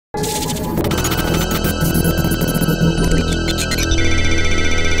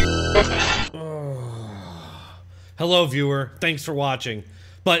Hello, viewer. Thanks for watching.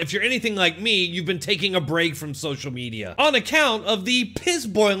 But if you're anything like me, you've been taking a break from social media on account of the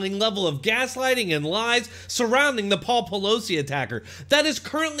piss-boiling level of gaslighting and lies surrounding the Paul Pelosi attacker that is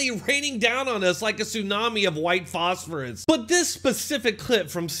currently raining down on us like a tsunami of white phosphorus. But this specific clip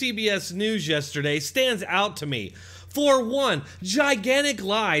from CBS News yesterday stands out to me. For one gigantic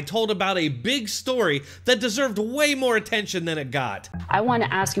lie told about a big story that deserved way more attention than it got. I want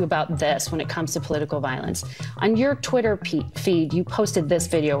to ask you about this when it comes to political violence. On your Twitter feed, you posted this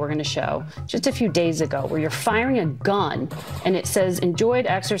video we're going to show just a few days ago where you're firing a gun and it says, "Enjoyed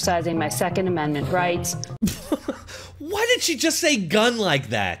exercising my Second Amendment rights." Why did she just say gun like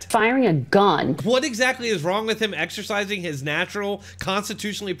that? Firing a gun. What exactly is wrong with him exercising his natural,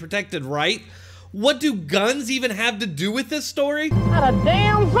 constitutionally protected right? What do guns even have to do with this story? Not a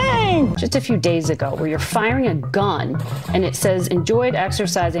damn thing! Just a few days ago where you're firing a gun and it says, "Enjoyed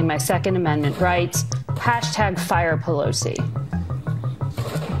exercising my Second Amendment rights, hashtag fire Pelosi."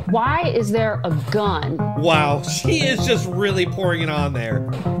 Why is there a gun? Wow, she is just really pouring it on there.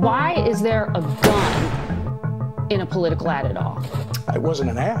 Why is there a gun in a political ad at all? It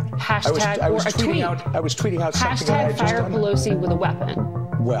wasn't an ad. Hashtag I was or a tweet. I was tweeting out something that I had Hashtag just fire done. Pelosi with a weapon.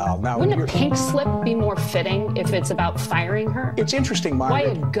 Well, now Wouldn't a pink slip be more fitting if it's about firing her? It's interesting,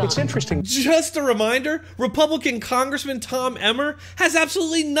 Margaret. Why a gun? It's interesting. Just a reminder, Republican Congressman Tom Emmer has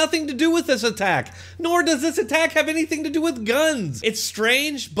absolutely nothing to do with this attack, nor does this attack have anything to do with guns. It's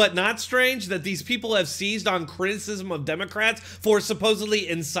strange, but not strange, that these people have seized on criticism of Democrats for supposedly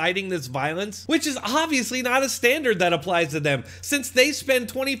inciting this violence, which is obviously not a standard that applies to them, since they spend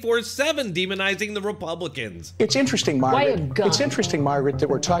 24/7 demonizing the Republicans. It's interesting, Margaret. Why a gun? It's interesting, Margaret,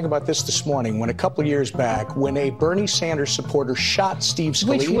 that we're talking about this morning when a couple of years back, when a Bernie Sanders supporter shot Steve Scalise.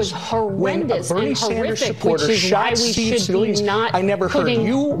 Which was horrendous when a Bernie and Sanders horrific, supporter which is shot why we Steve should be Scalise, not I never heard putting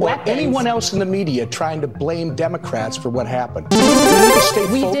you or weapons. anyone else in the media trying to blame Democrats for what happened. We need to stay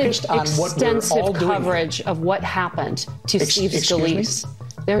We did focused on what we're all extensive doing. coverage of what happened to Steve excuse me? Scalise.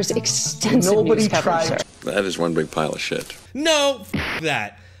 There's extensive Nobody news coverage. tried. That is one big pile of shit. No,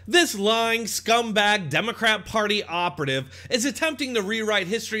 that. This lying, scumbag Democrat Party operative is attempting to rewrite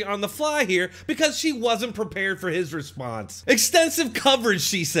history on the fly here because she wasn't prepared for his response. Extensive coverage,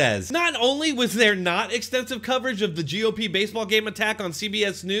 she says. Not only was there not extensive coverage of the GOP baseball game attack on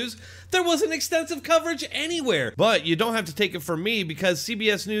CBS News, there wasn't extensive coverage anywhere. But you don't have to take it from me because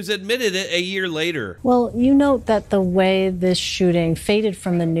CBS News admitted it a year later. Well, you note that the way this shooting faded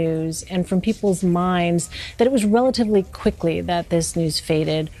from the news and from people's minds, that it was relatively quickly that this news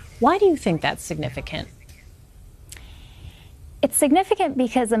faded. Why do you think that's significant? It's significant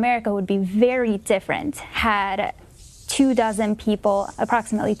because America would be very different had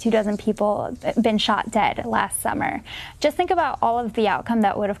approximately 24 people been shot dead last summer. Just think about all of the outcome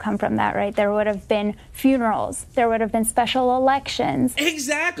that would have come from that, right? There would have been funerals. There would have been special elections.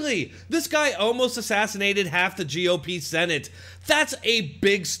 Exactly. This guy almost assassinated half the GOP Senate. That's a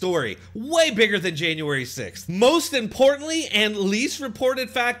big story. Way bigger than January 6th. Most importantly, and least reported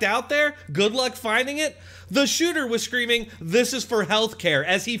fact out there, good luck finding it, the shooter was screaming, "This is for healthcare,"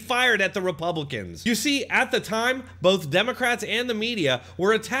 as he fired at the Republicans. You see, at the time, both Democrats and the media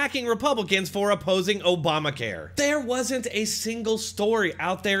were attacking Republicans for opposing Obamacare. There wasn't a single story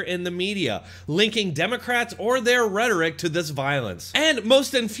out there in the media linking Democrats or their rhetoric to this violence. And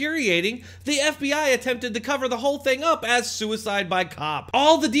most infuriating, the FBI attempted to cover the whole thing up as suicide by cop.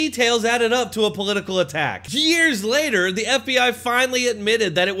 All the details added up to a political attack. Years later, the FBI finally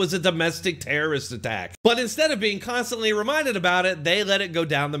admitted that it was a domestic terrorist attack. But instead of being constantly reminded about it, they let it go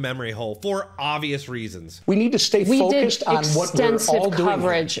down the memory hole for obvious reasons. We need to stay focused on what we're all Extensive doing.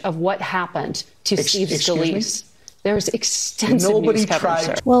 coverage of what happened to Steve excuse me? Scalise. There's extensive Nobody news coverage. tried.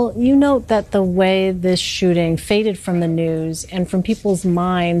 Sir. Well, you note that the way this shooting faded from the news and from people's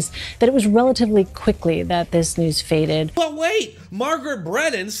minds, that it was relatively quickly that this news faded. But wait, Margaret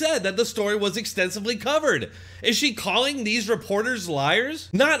Brennan said that the story was extensively covered. Is she calling these reporters liars?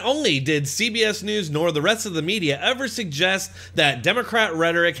 Not only did CBS News nor the rest of the media ever suggest that Democrat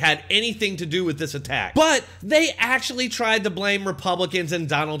rhetoric had anything to do with this attack, but they actually tried to blame Republicans and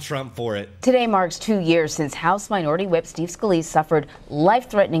Donald Trump for it. Today marks 2 years since House Minority Whip Steve Scalise suffered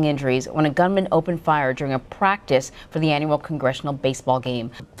life-threatening injuries when a gunman opened fire during a practice for the annual congressional baseball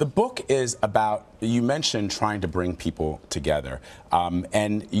game. The book is about, you mentioned trying to bring people together,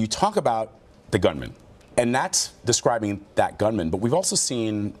 and you talk about the gunman. And that's describing that gunman. But we've also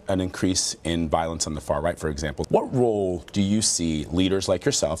seen an increase in violence on the far right, for example. What role do you see leaders like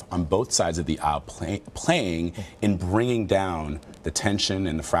yourself on both sides of the aisle playing in bringing down the tension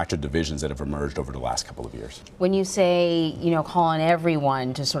and the fractured divisions that have emerged over the last couple of years? When you say, call on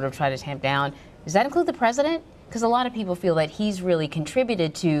everyone to sort of try to tamp down, does that include the president? Because a lot of people feel that he's really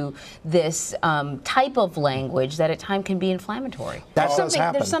contributed to this type of language that at times can be inflammatory.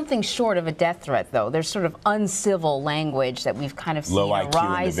 There's something short of a death threat, though. There's sort of uncivil language that we've kind of seen low IQ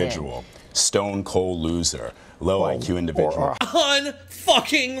rise individual, stone cold loser, low IQ individual.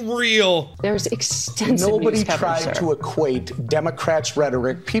 Unfucking real. There's extensive Nobody news coverage, tried sir. to equate Democrats'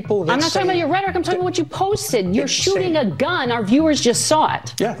 rhetoric. People that I'm not talking about your rhetoric. I'm talking about what you posted. You're shooting a gun. Our viewers just saw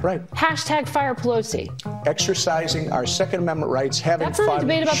it. Yeah, right. Hashtag fire Pelosi. Exercising our Second Amendment rights, having That's not fun, a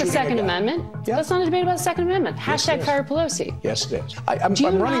debate about the shooting Second a gun. Amendment. Yeah. That's not a debate about the Second Amendment. Yes, it Hashtag is. fire Pelosi. Yes, it is. I'm Do you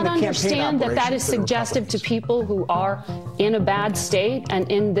running not the campaign understand that that is operation for the suggestive to Republicans. people who are in a bad state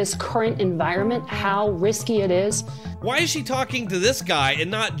and in this current environment, how risky it is? Why is she talking to this guy and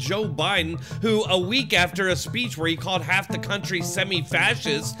not Joe Biden, who a week after a speech where he called half the country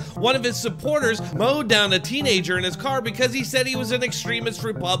semi-fascist, one of his supporters mowed down a teenager in his car because he said he was an extremist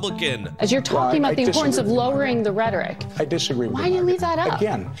Republican? As you're talking Well, about the importance of lowering the rhetoric. I disagree with you. Why do you leave that up?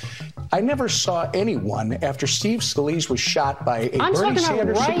 Again, I never saw anyone after Steve Scalise was shot by a I'm Bernie talking about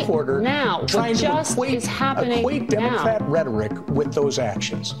Sanders right supporter now. trying What to just is happening equate Democrat rhetoric with those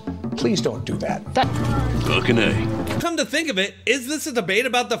actions. Please don't do that. Fucking A. Come to think of it, is this a debate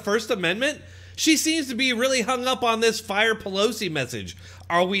about the First Amendment? She seems to be really hung up on this fire Pelosi message.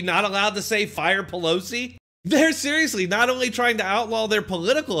 Are we not allowed to say fire Pelosi? They're seriously not only trying to outlaw their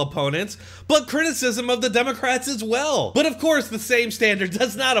political opponents, but criticism of the Democrats as well. But of course, the same standard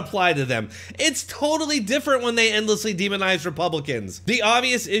does not apply to them. It's totally different when they endlessly demonize Republicans. The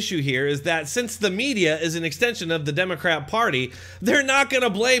obvious issue here is that since the media is an extension of the Democrat Party, they're not going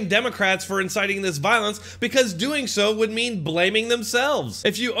to blame Democrats for inciting this violence because doing so would mean blaming themselves.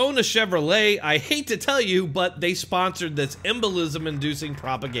 If you own a Chevrolet, I hate to tell you, but they sponsored this embolism-inducing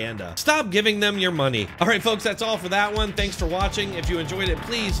propaganda. Stop giving them your money. All right, folks, that's all for that one. Thanks for watching. If you enjoyed it,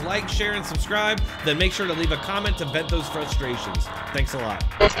 please like, share, and subscribe. Then make sure to leave a comment to vent those frustrations. Thanks a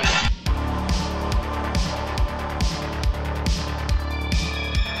lot.